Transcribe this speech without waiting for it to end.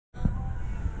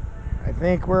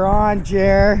think we're on,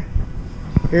 Jer.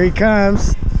 Here he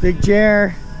comes, Big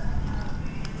Jer.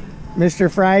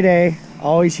 Mr. Friday,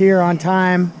 always here on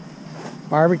time.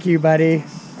 Barbecue, buddy.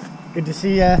 Good to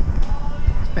see ya.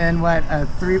 It's been what,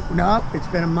 it's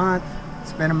been a month.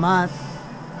 It's been a month.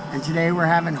 And today we're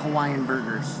having Hawaiian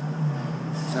burgers.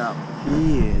 So,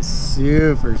 he is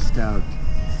super stoked.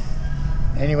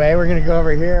 Anyway, we're gonna go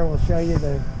over here and we'll show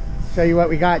you what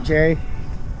we got, Jerry.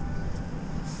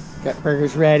 Got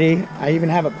burgers ready. I even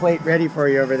have a plate ready for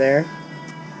you over there.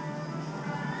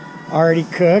 Already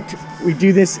cooked. We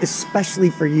do this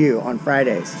especially for you on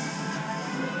Fridays.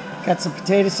 Got some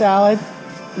potato salad,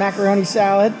 macaroni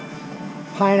salad,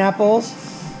 pineapples,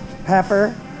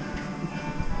 pepper,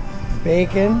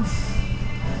 bacon,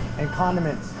 and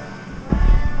condiments.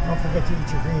 Don't forget to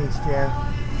eat your greens, Jer.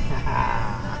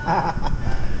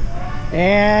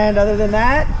 And other than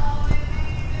that,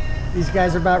 these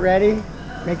guys are about ready,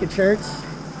 making shirts,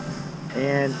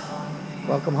 and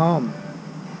welcome home.